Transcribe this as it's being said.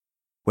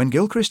When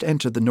Gilchrist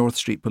entered the North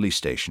Street police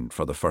station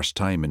for the first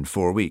time in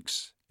 4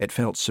 weeks, it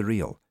felt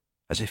surreal,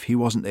 as if he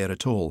wasn't there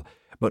at all,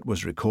 but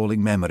was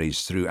recalling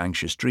memories through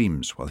anxious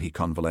dreams while he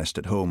convalesced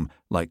at home,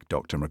 like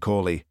Dr.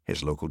 Macaulay,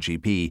 his local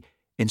GP,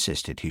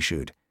 insisted he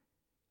should.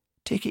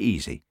 Take it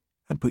easy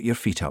and put your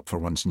feet up for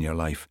once in your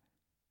life.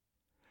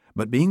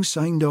 But being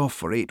signed off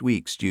for 8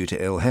 weeks due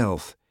to ill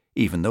health,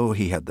 even though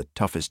he had the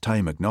toughest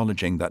time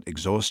acknowledging that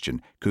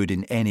exhaustion could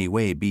in any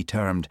way be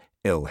termed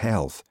ill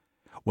health,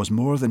 was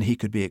more than he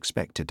could be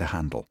expected to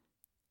handle.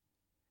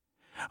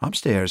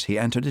 Upstairs he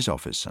entered his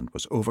office and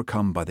was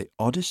overcome by the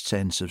oddest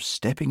sense of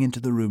stepping into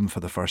the room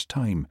for the first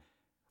time,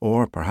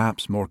 or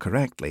perhaps more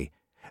correctly,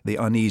 the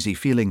uneasy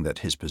feeling that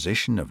his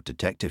position of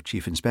Detective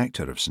Chief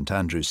Inspector of St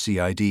Andrews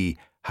CID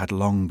had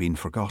long been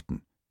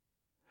forgotten.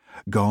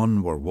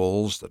 Gone were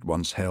walls that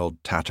once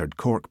held tattered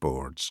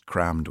corkboards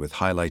crammed with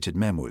highlighted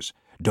memos,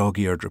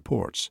 dog-eared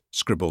reports,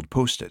 scribbled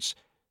post-its,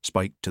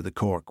 spiked to the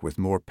cork with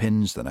more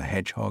pins than a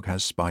hedgehog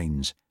has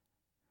spines.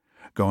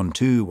 Gone,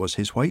 too, was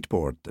his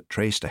whiteboard that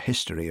traced a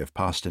history of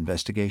past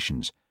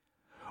investigations,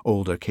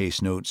 older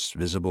case notes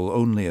visible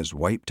only as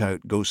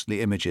wiped-out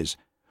ghostly images,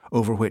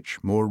 over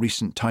which more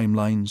recent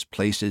timelines,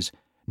 places,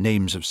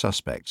 names of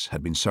suspects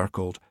had been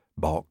circled,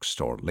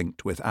 boxed, or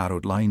linked with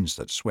arrowed lines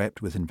that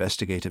swept with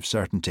investigative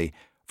certainty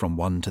from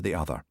one to the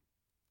other.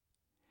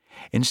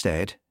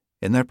 Instead,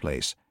 in their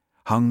place,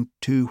 hung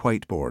 2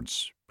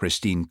 whiteboards,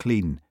 pristine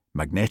clean,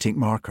 magnetic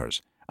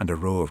markers, and a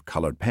row of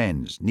coloured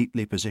pens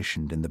neatly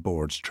positioned in the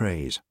board's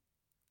trays.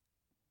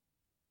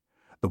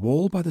 The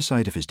wall by the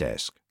side of his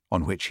desk,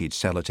 on which he'd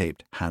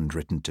sellotaped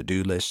handwritten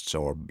to-do lists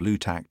or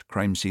blue-tacked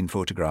crime scene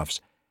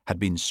photographs, had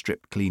been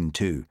stripped clean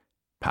too,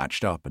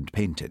 patched up and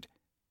painted.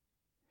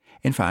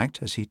 In fact,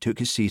 as he took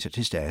his seat at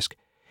his desk,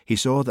 he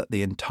saw that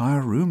the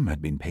entire room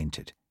had been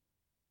painted.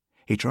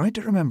 He tried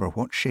to remember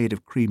what shade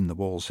of cream the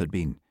walls had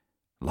been,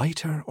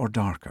 lighter or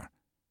darker,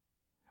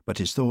 but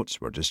his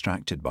thoughts were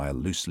distracted by a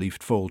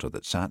loose-leafed folder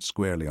that sat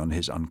squarely on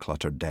his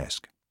uncluttered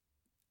desk.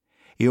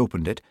 He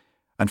opened it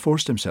and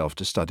forced himself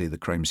to study the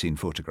crime scene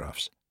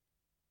photographs.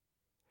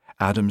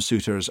 Adam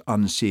Souter's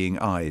unseeing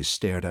eyes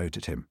stared out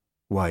at him,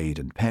 wide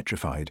and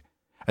petrified,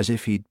 as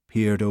if he'd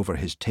peered over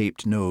his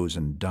taped nose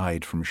and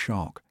died from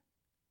shock.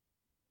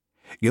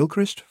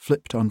 Gilchrist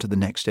flipped onto the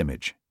next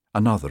image,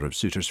 another of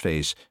Souter's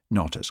face,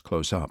 not as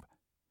close up,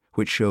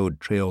 which showed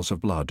trails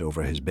of blood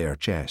over his bare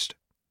chest.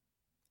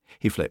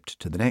 He flipped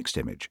to the next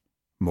image,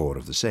 more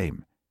of the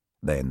same,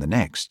 then the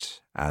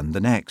next,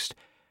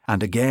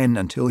 and again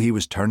until he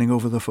was turning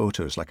over the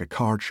photos like a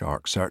card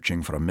shark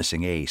searching for a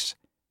missing ace.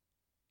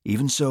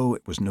 Even so,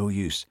 it was no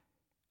use.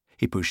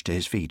 He pushed to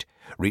his feet,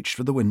 reached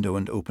for the window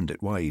and opened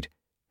it wide.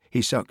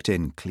 He sucked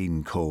in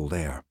clean, cold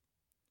air.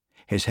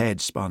 His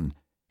head spun,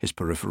 his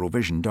peripheral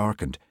vision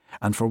darkened,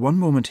 and for one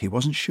moment he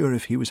wasn't sure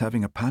if he was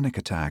having a panic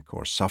attack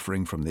or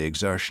suffering from the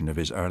exertion of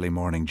his early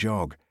morning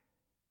jog.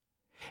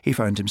 He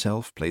found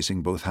himself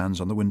placing both hands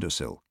on the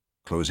windowsill,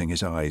 closing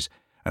his eyes,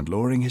 and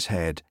lowering his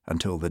head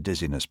until the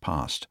dizziness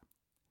passed.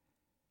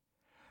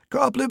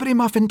 "Got a blueberry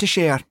muffin to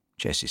share,"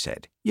 Jessie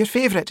said. "Your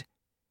favourite."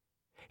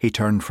 He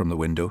turned from the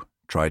window,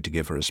 tried to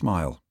give her a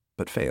smile,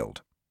 but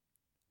failed.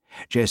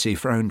 Jessie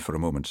frowned for a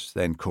moment,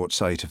 then caught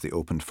sight of the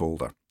opened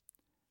folder.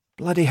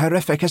 "Bloody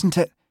horrific, isn't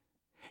it?"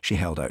 She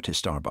held out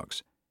his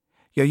Starbucks.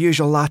 "Your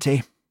usual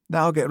latte.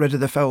 That'll get rid of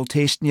the foul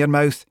taste in your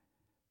mouth."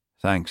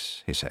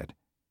 "Thanks," he said,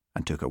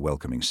 and took a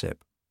welcoming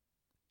sip.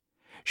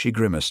 She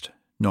grimaced,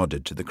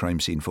 nodded to the crime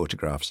scene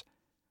photographs.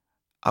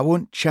 "I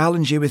won't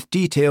challenge you with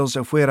details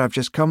of where I've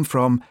just come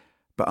from,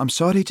 but I'm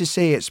sorry to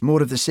say it's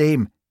more of the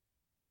same."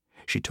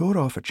 She tore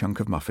off a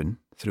chunk of muffin,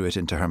 threw it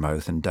into her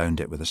mouth and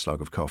downed it with a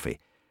slug of coffee.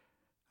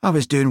 "I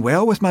was doing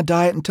well with my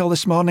diet until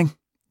this morning.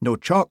 No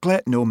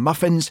chocolate, no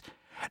muffins.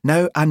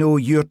 Now I know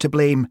you're to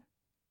blame."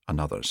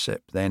 Another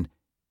sip, then,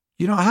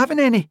 "You not having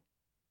any?"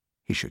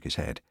 He shook his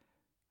head.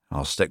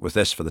 "I'll stick with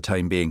this for the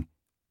time being."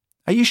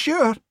 "Are you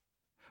sure?"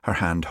 Her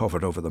hand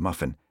hovered over the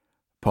muffin.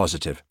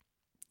 "Positive."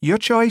 "Your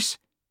choice."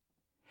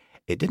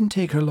 It didn't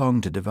take her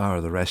long to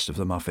devour the rest of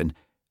the muffin,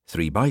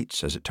 3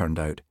 bites as it turned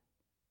out.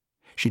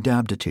 She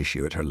dabbed a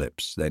tissue at her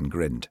lips, then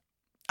grinned.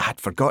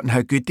 "I'd forgotten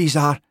how good these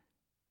are."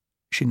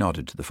 She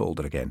nodded to the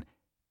folder again.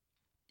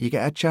 "You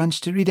get a chance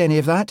to read any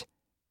of that?"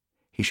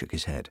 He shook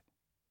his head.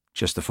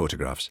 "Just the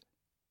photographs."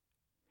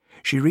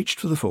 She reached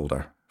for the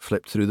folder,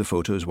 flipped through the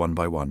photos one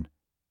by one.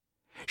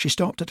 She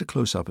stopped at a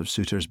close-up of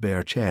Souter's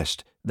bare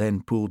chest,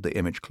 then pulled the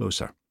image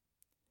closer.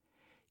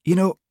 "You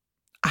know,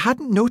 I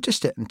hadn't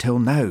noticed it until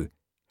now,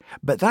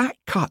 but that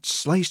cut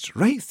sliced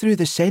right through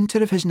the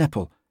centre of his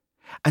nipple,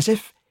 as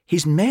if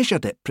he's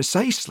measured it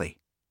precisely."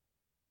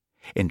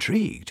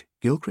 Intrigued,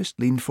 Gilchrist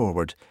leaned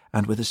forward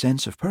and, with a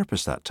sense of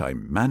purpose that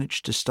time,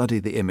 managed to study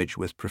the image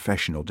with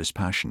professional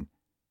dispassion.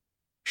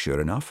 Sure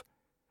enough,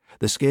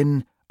 the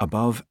skin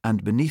above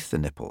and beneath the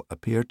nipple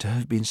appeared to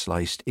have been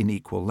sliced in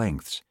equal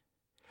lengths.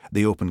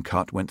 The open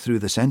cut went through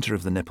the centre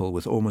of the nipple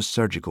with almost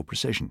surgical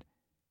precision.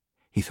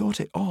 He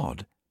thought it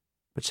odd,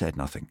 but said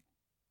nothing.